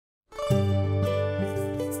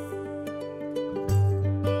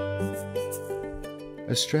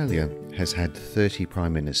Australia has had 30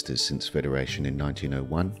 Prime Ministers since Federation in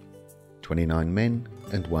 1901, 29 men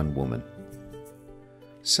and 1 woman.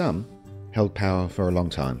 Some held power for a long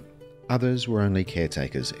time, others were only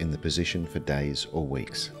caretakers in the position for days or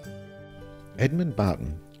weeks. Edmond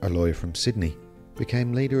Barton, a lawyer from Sydney,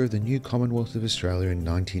 became leader of the new Commonwealth of Australia in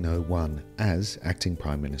 1901 as acting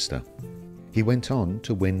Prime Minister. He went on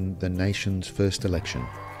to win the nation's first election,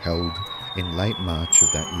 held in late March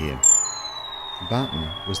of that year. Barton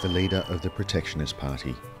was the leader of the Protectionist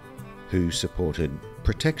Party, who supported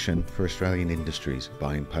protection for Australian industries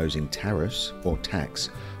by imposing tariffs or tax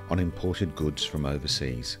on imported goods from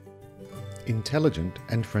overseas. Intelligent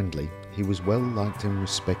and friendly, he was well liked and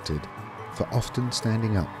respected for often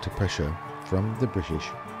standing up to pressure from the British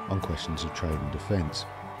on questions of trade and defence.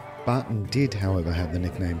 Barton did, however, have the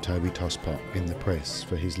nickname Toby Tosspot in the press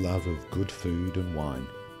for his love of good food and wine.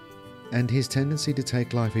 And his tendency to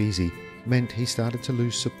take life easy meant he started to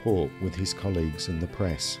lose support with his colleagues and the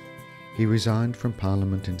press. He resigned from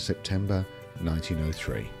Parliament in September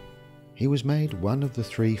 1903. He was made one of the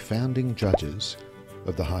 3 founding judges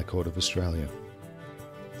of the High Court of Australia.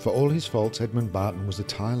 For all his faults, Edmond Barton was a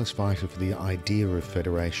tireless fighter for the idea of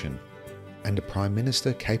federation, and a Prime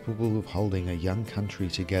Minister capable of holding a young country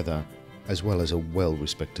together, as well as a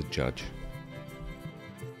well-respected judge.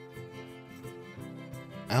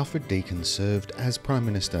 Alfred Deakin served as Prime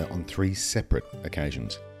Minister on 3 separate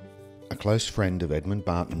occasions. A close friend of Edmond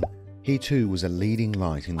Barton, he too was a leading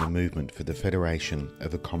light in the movement for the federation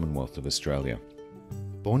of a Commonwealth of Australia.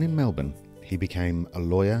 Born in Melbourne, he became a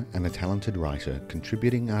lawyer and a talented writer,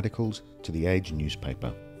 contributing articles to the Age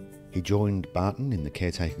newspaper. He joined Barton in the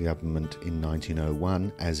caretaker government in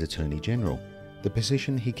 1901 as Attorney General, the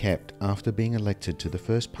position he kept after being elected to the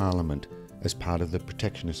first Parliament as part of the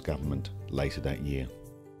Protectionist government later that year.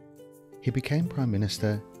 He became Prime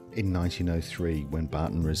Minister in 1903 when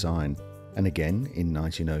Barton resigned, and again in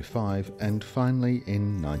 1905 and finally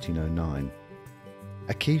in 1909.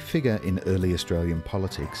 A key figure in early Australian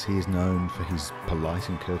politics, he is known for his polite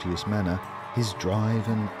and courteous manner, his drive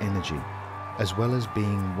and energy, as well as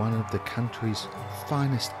being one of the country's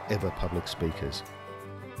finest ever public speakers.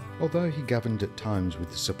 Although he governed at times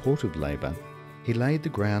with the support of Labor, he laid the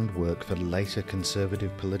groundwork for later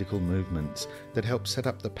conservative political movements that helped set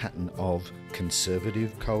up the pattern of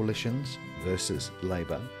conservative coalitions versus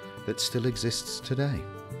Labor that still exists today.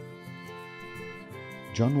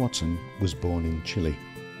 John Watson was born in Chile,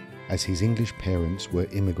 as his English parents were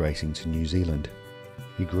immigrating to New Zealand.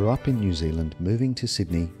 He grew up in New Zealand, moving to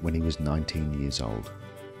Sydney when he was 19 years old.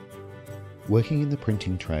 Working in the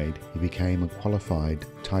printing trade, he became a qualified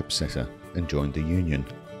typesetter and joined the union.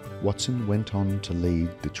 Watson went on to lead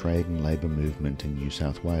the trade and labour movement in New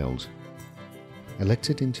South Wales.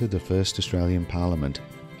 Elected into the first Australian Parliament,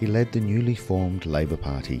 he led the newly formed Labor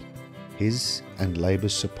Party. His and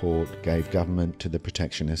Labor's support gave government to the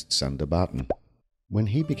Protectionists under Barton. When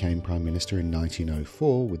he became Prime Minister in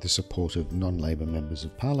 1904 with the support of non-Labor members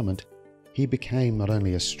of Parliament, he became not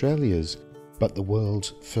only Australia's but the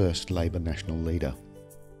world's first Labor national leader.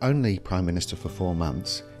 Only Prime Minister for 4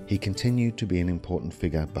 months, he continued to be an important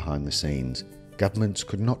figure behind the scenes. Governments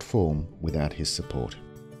could not form without his support.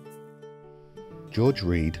 George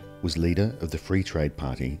Reid was leader of the Free Trade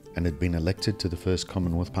Party and had been elected to the first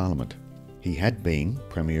Commonwealth Parliament. He had been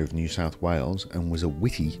Premier of New South Wales and was a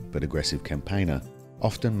witty but aggressive campaigner,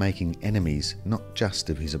 often making enemies not just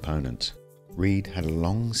of his opponents. Reid had a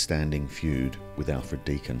long-standing feud with Alfred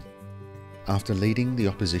Deakin. After leading the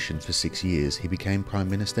opposition for 6 years, he became Prime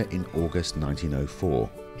Minister in August 1904.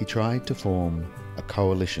 He tried to form a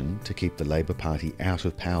coalition to keep the Labor Party out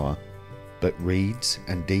of power, but Reid's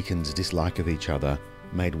and Deakin's dislike of each other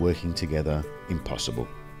made working together impossible.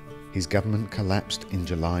 His government collapsed in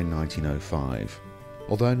July 1905.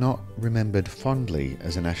 Although not remembered fondly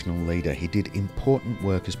as a national leader, he did important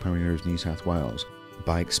work as Premier of New South Wales.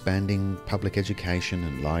 By expanding public education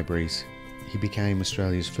and libraries, he became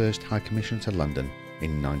Australia's first High Commissioner to London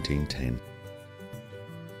in 1910.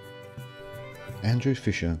 Andrew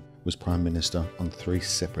Fisher was Prime Minister on 3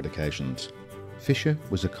 separate occasions. Fisher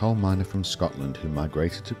was a coal miner from Scotland who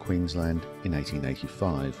migrated to Queensland in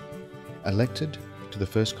 1885. Elected to the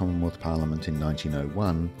first Commonwealth Parliament in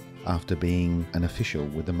 1901 after being an official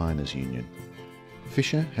with the Miners' Union.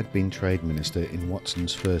 Fisher had been Trade Minister in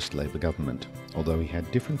Watson's first Labor government. Although he had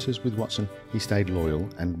differences with Watson, he stayed loyal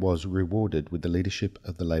and was rewarded with the leadership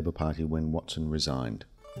of the Labor Party when Watson resigned.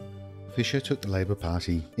 Fisher took the Labor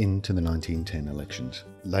Party into the 1910 elections.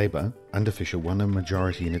 Labor, under Fisher, won a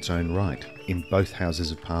majority in its own right in both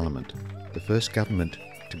Houses of Parliament, the first government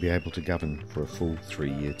to be able to govern for a full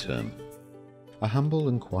 3-year term. A humble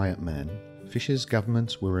and quiet man, Fisher's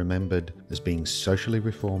governments were remembered as being socially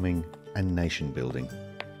reforming and nation building.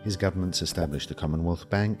 His governments established the Commonwealth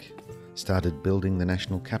Bank, started building the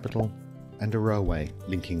national capital, and a railway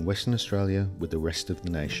linking Western Australia with the rest of the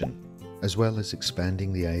nation, as well as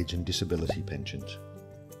expanding the age and disability pensions.